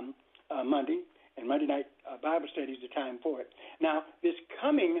Monday, and Monday night Bible study is the time for it. Now, this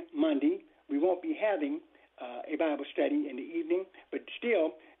coming Monday, we won't be having a Bible study in the evening, but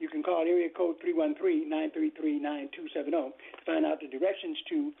still, you can call area code 313-933-9270 to find out the directions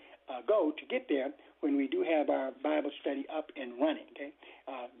to go to get there when we do have our Bible study up and running, okay?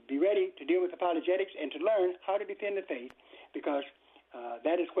 Be ready to deal with apologetics and to learn how to defend the faith, because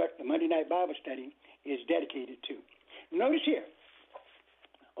that is what the Monday night Bible study is dedicated to. Notice here,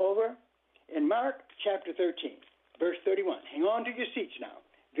 over in Mark chapter 13, verse 31. Hang on to your seats now.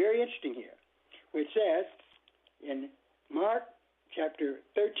 Very interesting here, which says in Mark chapter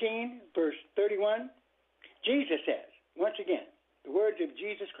 13, verse 31, Jesus says, once again, the words of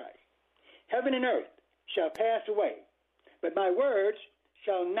Jesus Christ, heaven and earth shall pass away, but my words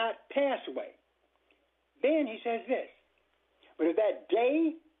shall not pass away. Then he says this, but of that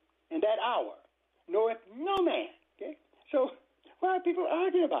day and that hour knoweth no man. Okay? So why are people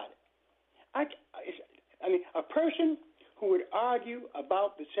arguing about it? I mean, a person who would argue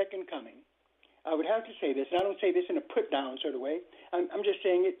about the second coming, I would have to say this, and I don't say this in a put-down sort of way, I'm just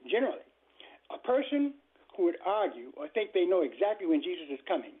saying it generally. A person who would argue or think they know exactly when Jesus is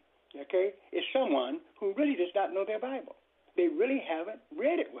coming, okay, is someone who really does not know their Bible. They really haven't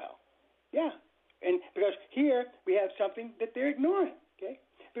read it well. Yeah. And because here we have something that they're ignoring, okay?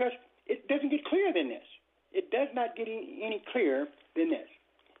 Because it doesn't get clearer than this. It does not get any clearer than this.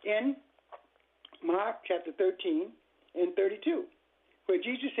 In Mark chapter 13 and 32, where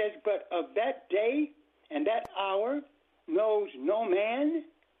Jesus says, but of that day and that hour knows no man.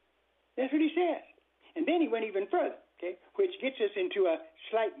 That's what he says. And then he went even further, okay, which gets us into a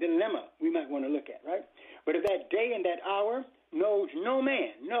slight dilemma we might want to look at, right? But of that day and that hour knows no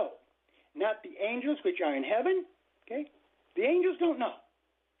man, no, not the angels which are in heaven, okay? The angels don't know.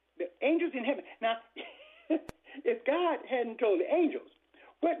 The angels in heaven. Now, if God hadn't told the angels,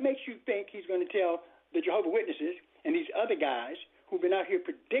 what makes you think he's going to tell the Jehovah's Witnesses and these other guys who've been out here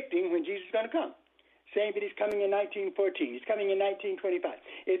predicting when Jesus is going to come, saying that he's coming in 1914, he's coming in 1925?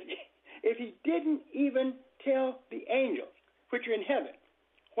 If he didn't even tell the angels, which are in heaven,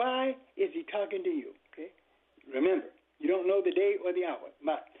 why is he talking to you? Okay? Remember, you don't know the day or the hour.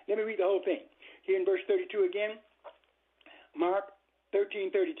 But let me read the whole thing. Here in verse 32 again, Mark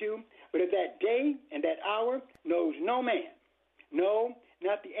 13:32. But of that day and that hour knows no man, no,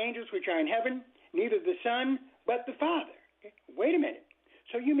 not the angels which are in heaven, neither the Son, but the Father. Okay? Wait a minute.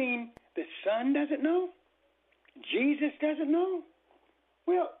 So you mean the Son doesn't know? Jesus doesn't know?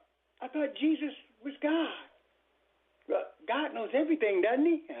 Well, I thought Jesus was God. Well, God knows everything, doesn't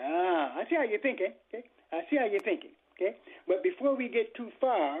he? I see how you're thinking. Okay? I see how you're thinking. Okay? But before we get too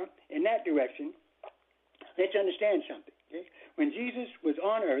far in that direction, let's understand something. Okay? When Jesus was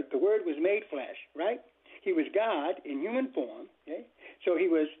on earth, the Word was made flesh, right? He was God in human form. Okay? So he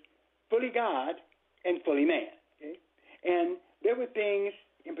was fully God and fully man. Okay? And there were things,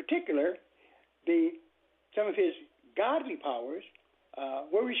 in particular, some of his godly powers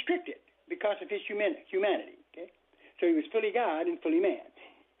were restricted because of his humanity. Okay? So he was fully God and fully man.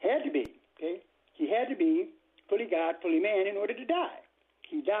 Had to be. Okay? He had to be fully God, fully man in order to die.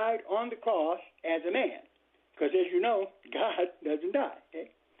 He died on the cross as a man. Because as you know, God doesn't die.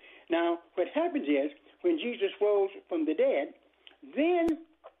 Okay? Now, what happens is, when Jesus rose from the dead, then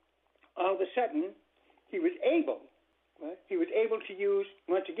all of a sudden he was able to use,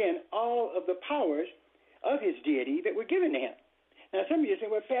 once again, all of the powers of his deity that were given to him. Now, some of you say,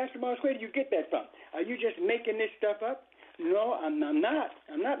 well, Pastor Moss, where do you get that from? Are you just making this stuff up? No, I'm not.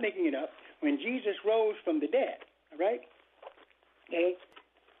 I'm not making it up. When Jesus rose from the dead, all right, okay,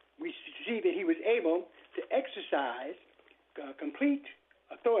 we see that he was able to exercise complete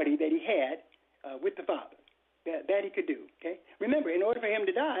authority that he had with the Father, that he could do. Okay. Remember, in order for him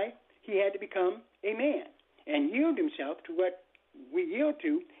to die, he had to become a man and yield himself to what we yield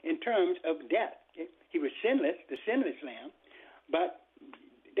to in terms of death. Okay? He was sinless, the sinless Lamb, but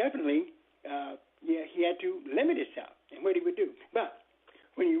definitely he had to limit himself in what he would do. But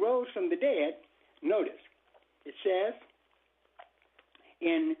when he rose from the dead, notice, it says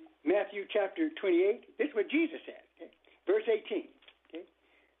in Matthew chapter 28, this is what Jesus said, okay? Verse 18, okay?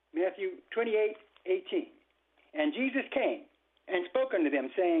 Matthew 28:18. And Jesus came and spoke unto them,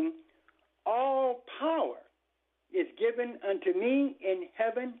 saying, all power is given unto me in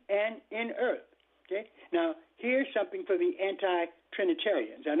heaven and in earth. Okay? Now, here's something for the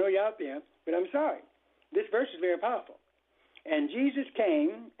anti-Trinitarians. I know you're out there, but I'm sorry. This verse is very powerful. And Jesus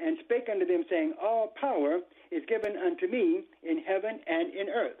came and spake unto them, saying, all power is given unto me in heaven and in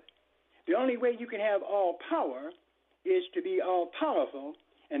earth. The only way you can have all power is to be all-powerful,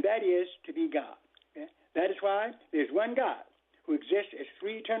 and that is to be God. Okay? That is why there's one God who exists as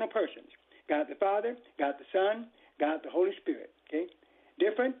three eternal persons, God the Father, God the Son, God the Holy Spirit. Okay?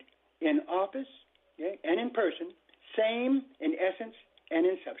 Different in office, okay, and in person, same in essence and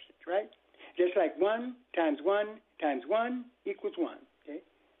in substance, right? Just like 1 times 1 times 1 equals 1. Okay?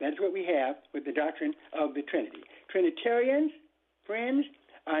 That's what we have with the doctrine of the Trinity. Trinitarians, friends,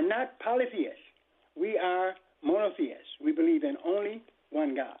 are not polytheists. We are monotheists. We believe in only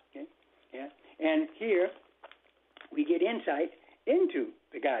one God. Okay? Yeah? And here we get insight into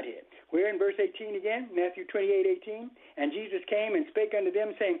the Godhead. We're in verse 18 again, Matthew 28:18. And Jesus came and spake unto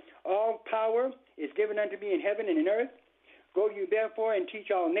them, saying, all power is given unto me in heaven and in earth. Go you therefore and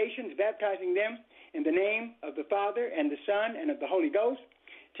teach all nations, baptizing them in the name of the Father and the Son and of the Holy Ghost,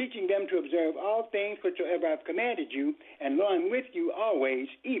 teaching them to observe all things whatsoever I have commanded you, and lo, I'm with you always,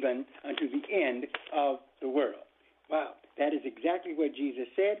 even unto the end of the world. Wow, that is exactly what Jesus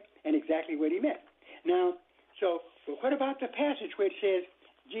said and exactly what he meant. Now, so what about the passage where it says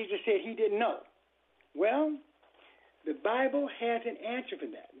Jesus said he didn't know? Well, the Bible has an answer for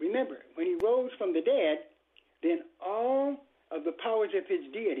that. Remember, when he rose from the dead, then all of the powers of his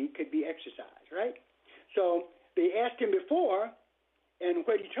deity could be exercised, right? So they asked him before, and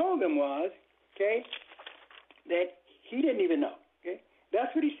what he told them was, okay, that he didn't even know. Okay,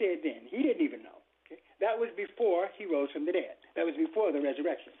 that's what he said then. He before he rose from the dead. That was before the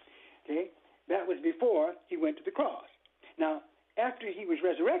resurrection. Okay? That was before he went to the cross. Now, after he was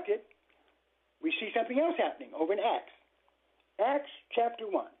resurrected, we see something else happening over in Acts. Acts chapter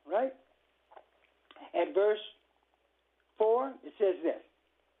 1, right? At verse 4, it says this.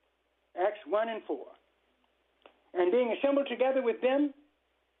 Acts 1 and 4. And being assembled together with them,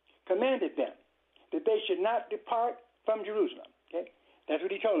 commanded them that they should not depart from Jerusalem. Okay? That's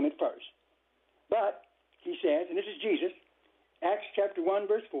what he told them at first. But, he says, and this is Jesus, Acts chapter 1,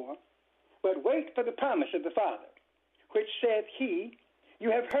 verse 4, but wait for the promise of the Father, which saith he,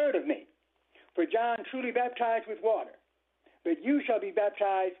 you have heard of me. For John truly baptized with water, but you shall be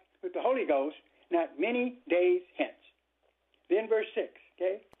baptized with the Holy Ghost not many days hence. Then verse 6,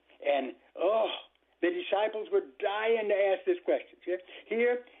 okay? And, the disciples were dying to ask this question. Okay?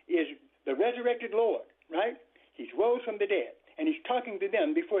 Here is the resurrected Lord, right? He's rose from the dead, and he's talking to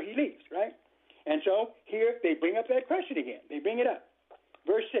them before he leaves, right? And so here they bring up that question again. They bring it up.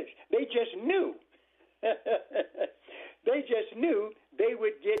 Verse 6, they just knew. They just knew they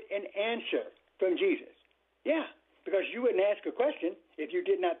would get an answer from Jesus. Yeah, because you wouldn't ask a question if you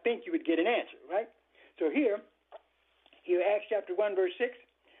did not think you would get an answer, right? So here Acts chapter 1, verse 6,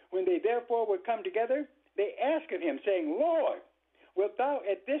 when they therefore were come together, they asked of him, saying, Lord, wilt thou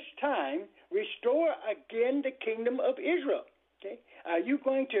at this time restore again the kingdom of Israel? Okay? Are you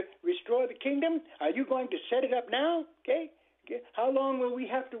going to restore the kingdom? Are you going to set it up now? Okay? How long will we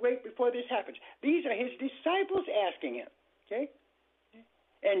have to wait before this happens? These are his disciples asking him. Okay?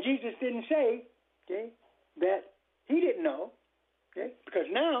 And Jesus didn't say, okay, that he didn't know. Okay? Because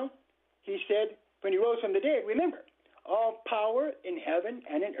now he said, when he rose from the dead, remember, all power in heaven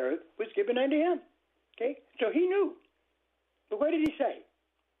and in earth was given unto him. Okay? So he knew. But what did he say?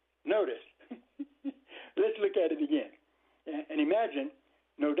 Notice. Let's look at it again. And imagine,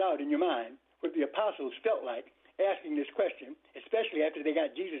 no doubt in your mind, what the apostles felt like asking this question, especially after they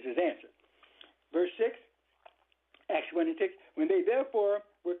got Jesus' answer. Verse 6, Acts 1 and 6, when they therefore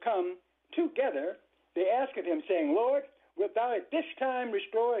were come together, they asked of him, saying, Lord, wilt thou at this time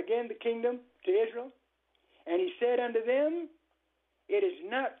restore again the kingdom to Israel? And he said unto them, it is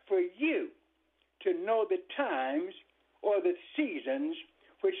not for you to know the times or the seasons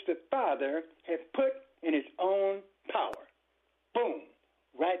which the Father hath put in his own power. Boom,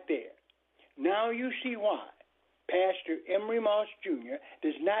 right there. Now you see why Pastor Emery Moss Jr.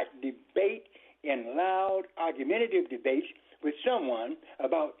 does not debate in loud, argumentative debates with someone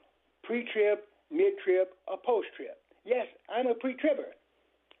about pre-trib, mid-trib, or post-trib. Yes, I'm a pre-tribber,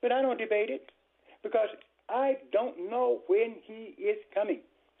 but I don't debate it because I don't know when he is coming,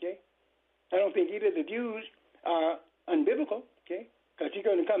 okay? I don't think either of the views are unbiblical, okay? Because he's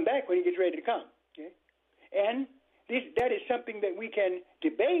going to come back when he gets ready to come, okay? And that is something that we can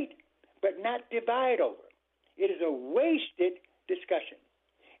debate but not divide over. It is a wasted discussion.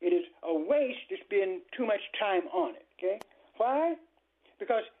 It is a waste to spend too much time on it, okay? Why?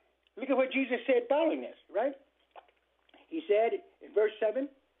 Because look at what Jesus said following this, right? He said in verse 7,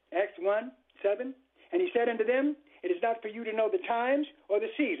 Acts 1, 7, and he said unto them, it is not for you to know the times or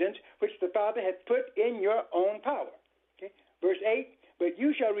the seasons which the Father hath put in your own power. Okay? Verse 8, but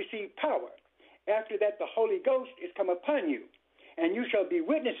you shall receive power after that the Holy Ghost is come upon you, and you shall be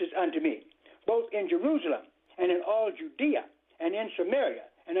witnesses unto me, both in Jerusalem and in all Judea and in Samaria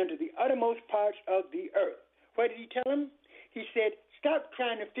and unto the uttermost parts of the earth. What did he tell them? He said, stop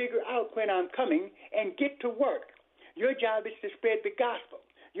trying to figure out when I'm coming and get to work. Your job is to spread the gospel.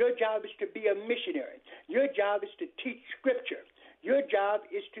 Your job is to be a missionary. Your job is to teach Scripture. Your job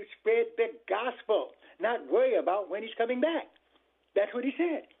is to spread the gospel, not worry about when he's coming back. That's what he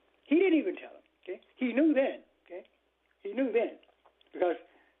said. He didn't even tell him. Okay? He knew then. Okay? He knew then. Because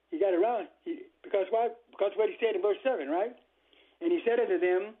he got around. Because what he said in verse 7, right? And he said unto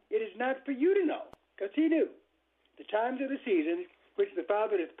them, it is not for you to know, because he knew the times of the seasons which the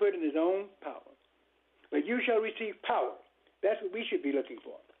Father has put in his own power. But you shall receive power. That's what we should be looking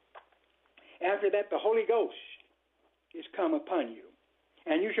for. After that, the Holy Ghost is come upon you,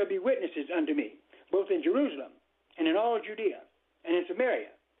 and you shall be witnesses unto me, both in Jerusalem and in all Judea and in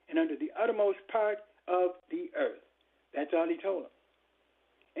Samaria and unto the uttermost part of the earth. That's all he told them.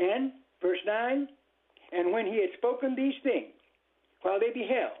 And, verse 9, and when he had spoken these things, while they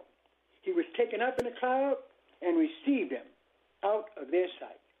beheld, he was taken up in a cloud and received them out of their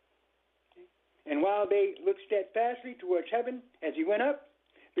sight. And while they looked steadfastly towards heaven as he went up,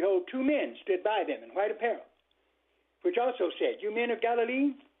 behold, two men stood by them in white apparel, which also said, you men of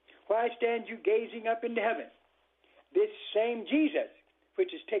Galilee, why stand you gazing up into heaven? This same Jesus,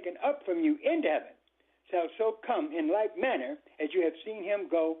 which is taken up from you into heaven, shall so come in like manner as you have seen him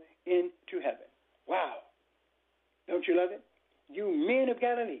go into heaven. Wow. Don't you love it? You men of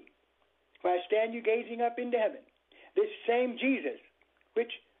Galilee, why stand you gazing up into heaven? This same Jesus,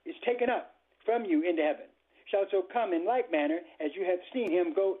 which is taken up from you into heaven, shall so come in like manner as you have seen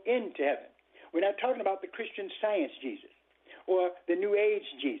him go into heaven. We're not talking about the Christian Science Jesus, or the New Age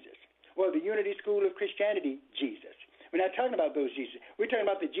Jesus, or the Unity School of Christianity Jesus. We're not talking about those Jesus. We're talking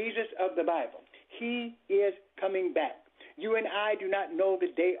about the Jesus of the Bible. He is coming back. You and I do not know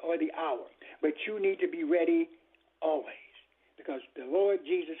the day or the hour, but you need to be ready always, because the Lord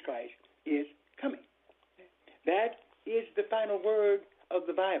Jesus Christ is coming. That is the final word of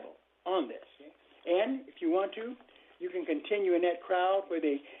the Bible on this. And if you want to, you can continue in that crowd where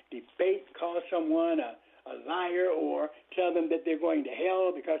they debate, call someone a liar, or tell them that they're going to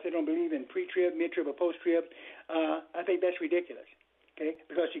hell because they don't believe in pre-trib, mid-trib, or post-trib. I think that's ridiculous, okay?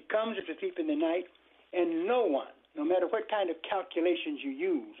 Because he comes as a thief in the night, and no one, no matter what kind of calculations you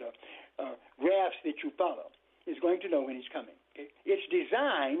use or graphs that you follow, is going to know when he's coming. Okay? It's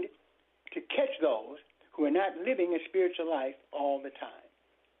designed to catch those who are not living a spiritual life all the time,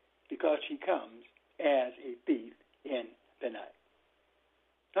 because he comes as a thief in the night.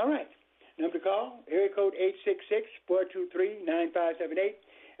 All right. Number to call, area code 866-423-9578.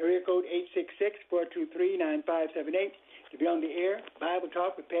 Area code 866-423-9578. To be on the air, Bible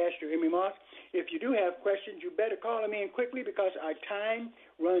Talk with Pastor Emery Moss. If you do have questions, you better call them in quickly, because our time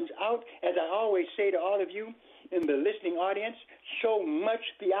runs out. As I always say to all of you in the listening audience, so much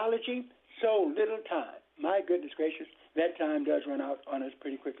theology, so little time. My goodness gracious, that time does run out on us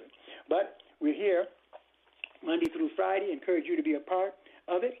pretty quickly. But we're here Monday through Friday. Encourage you to be a part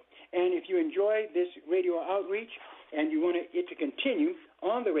of it. And if you enjoy this radio outreach and you want it to continue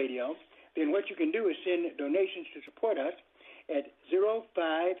on the radio, then what you can do is send donations to support us at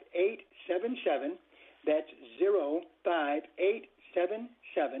 05877. That's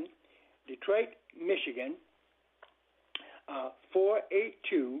 05877, Detroit, Michigan,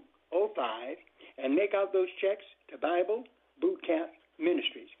 48205, and make out those checks to Bible Boot Camp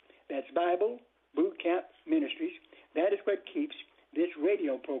Ministries. That's Bible Boot Camp Ministries. That is what keeps this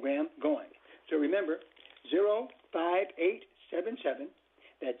radio program going. So remember, 05877.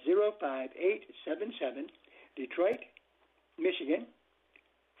 That's 05877, Detroit, Michigan,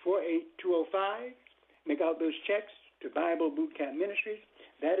 48205. Make out those checks to Bible Boot Camp Ministries.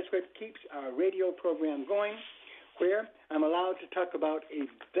 That is what keeps our radio program going, where I'm allowed to talk about a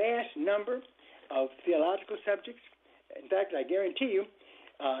vast number of theological subjects. In fact, I guarantee you,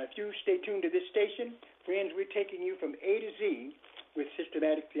 if you stay tuned to this station, friends, we're taking you from A to Z with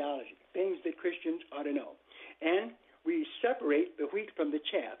systematic theology, things that Christians ought to know. And we separate the wheat from the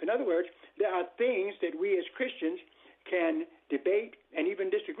chaff. In other words, there are things that we as Christians can debate and even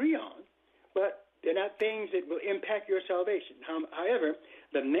disagree on, but they're not things that will impact your salvation. However,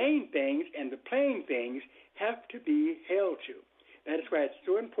 the main things and the plain things have to be held to. That is why it's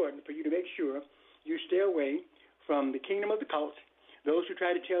so important for you to make sure you stay away from the kingdom of the cults, those who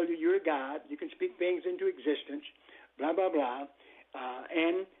try to tell you you're a God, you can speak things into existence, blah, blah, blah,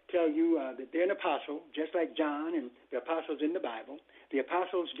 and tell you that they're an apostle, just like John and the apostles in the Bible. The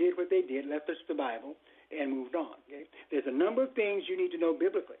apostles did what they did, left us the Bible, and moved on. Okay? There's a number of things you need to know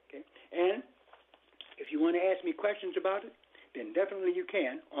biblically. Okay? And if you want to ask me questions about it, then definitely you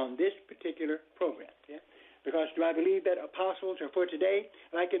can on this particular program. Okay? Because do I believe that apostles are for today,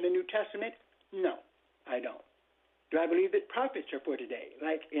 like in the New Testament? No, I don't. Do I believe that prophets are for today,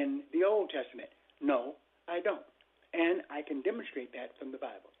 like in the Old Testament? No, I don't. And I can demonstrate that from the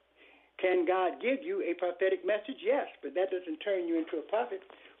Bible. Can God give you a prophetic message? Yes, but that doesn't turn you into a prophet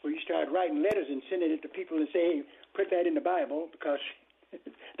where you start writing letters and sending it to people and say, hey, put that in the Bible, because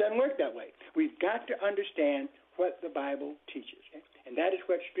it doesn't work that way. We've got to understand what the Bible teaches. Okay? And that is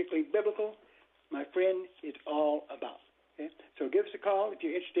what strictly biblical, my friend, is all about. Okay? So give us a call if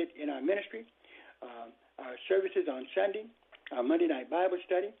you're interested in our ministry, our services on Sunday, our Monday night Bible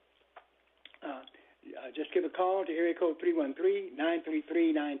study. Just give a call to area code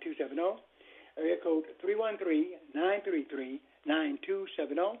 313-933-9270, area code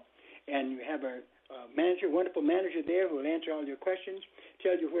 313-933-9270, and you have a manager, wonderful manager there who will answer all your questions,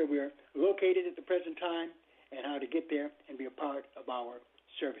 tell you where we're located at the present time, and how to get there and be a part of our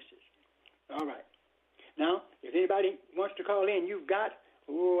services. All right. Now, if anybody wants to call in, you've got,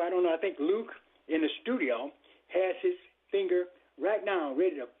 I think Luke in the studio has his finger right now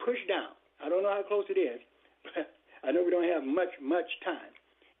ready to push down. I don't know how close it is, but I know we don't have much time.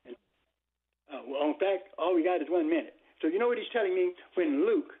 And, in fact, all we got is 1 minute. So you know what he's telling me? When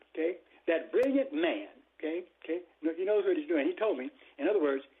Luke, okay, that brilliant man, okay, he knows what he's doing. He told me, in other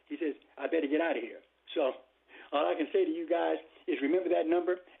words, he says, I better get out of here. So all I can say to you guys is remember that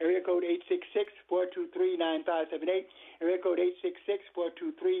number, area code 866-423-9578, area code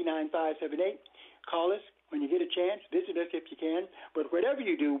 866-423-9578. Call us when you get a chance. Visit us if you can. But whatever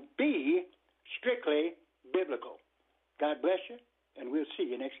you do, be strictly biblical. God bless you, and we'll see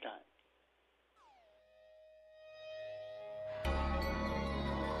you next time.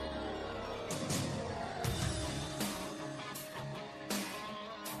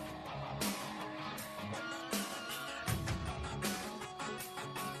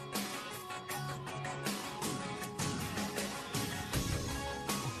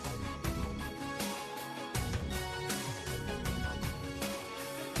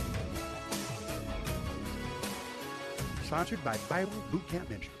 Sponsored by Bible Boot Camp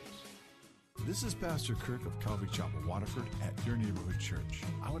Ministries. This is Pastor Kirk of Calvary Chapel, Waterford, at your neighborhood church.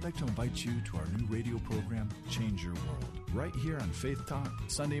 I would like to invite you to our new radio program, Change Your World, right here on Faith Talk,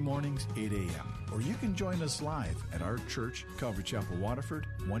 Sunday mornings, 8 a.m. Or you can join us live at our church, Calvary Chapel, Waterford,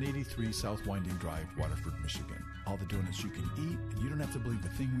 183 South Winding Drive, Waterford, Michigan. All the donuts you can eat, and you don't have to believe a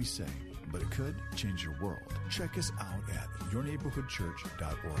thing we say, but it could change your world. Check us out at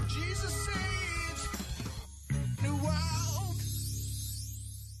yourneighborhoodchurch.org. Jesus saves the world.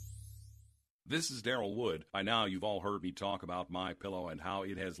 This is Daryl Wood. By now, you've all heard me talk about MyPillow and how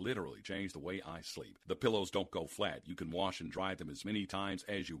it has literally changed the way I sleep. The pillows don't go flat. You can wash and dry them as many times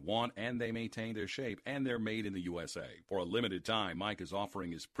as you want, and they maintain their shape, and they're made in the USA. For a limited time, Mike is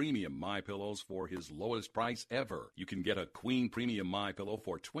offering his premium MyPillows for his lowest price ever. You can get a Queen Premium MyPillow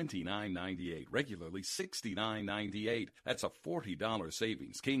for $29.98, regularly $69.98. That's a $40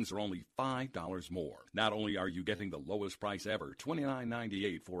 savings. Kings are only $5 more. Not only are you getting the lowest price ever,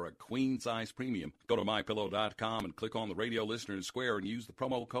 $29.98 for a queen-size premium. Go to MyPillow.com and click on the radio listeners square and use the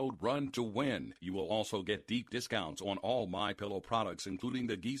promo code RUN2WIN. You will also get deep discounts on all MyPillow products, including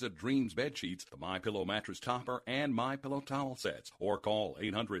the Giza Dreams bed sheets, the MyPillow mattress topper, and MyPillow towel sets. Or call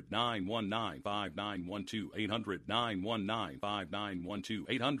 800-919-5912,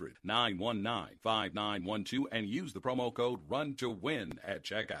 800-919-5912, 800-919-5912, and use the promo code RUN2WIN at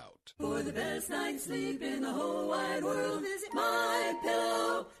checkout. For the best night's sleep in the whole wide world, visit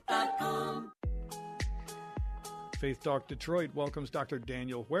MyPillow.com. Faith Talk Detroit welcomes Dr.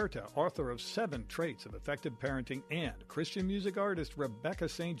 Daniel Huerta, author of 7 Traits of Effective Parenting, and Christian music artist Rebecca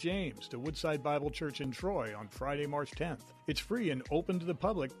St. James to Woodside Bible Church in Troy on Friday, March 10th. It's free and open to the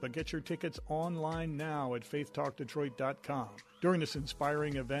public, but get your tickets online now at faithtalkdetroit.com. During this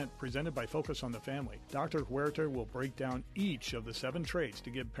inspiring event presented by Focus on the Family, Dr. Huerta will break down each of the 7 traits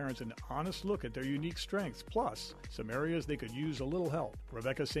to give parents an honest look at their unique strengths, plus some areas they could use a little help.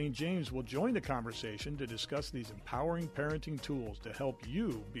 Rebecca St. James will join the conversation to discuss these empowering parenting tools to help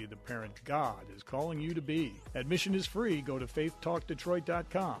you be the parent God is calling you to be. Admission is free. Go to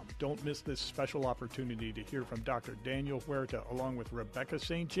faithtalkdetroit.com. Don't miss this special opportunity to hear from Dr. Daniel Huerta along with Rebecca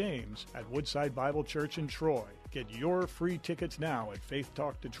St. James at Woodside Bible Church in Troy. Get your free tickets now at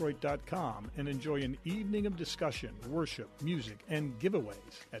faithtalkdetroit.com and enjoy an evening of discussion, worship, music, and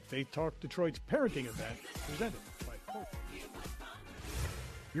giveaways at Faith Talk Detroit's parenting event presented by Hope.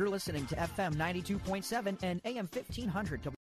 You're listening to FM 92.7 and AM 1500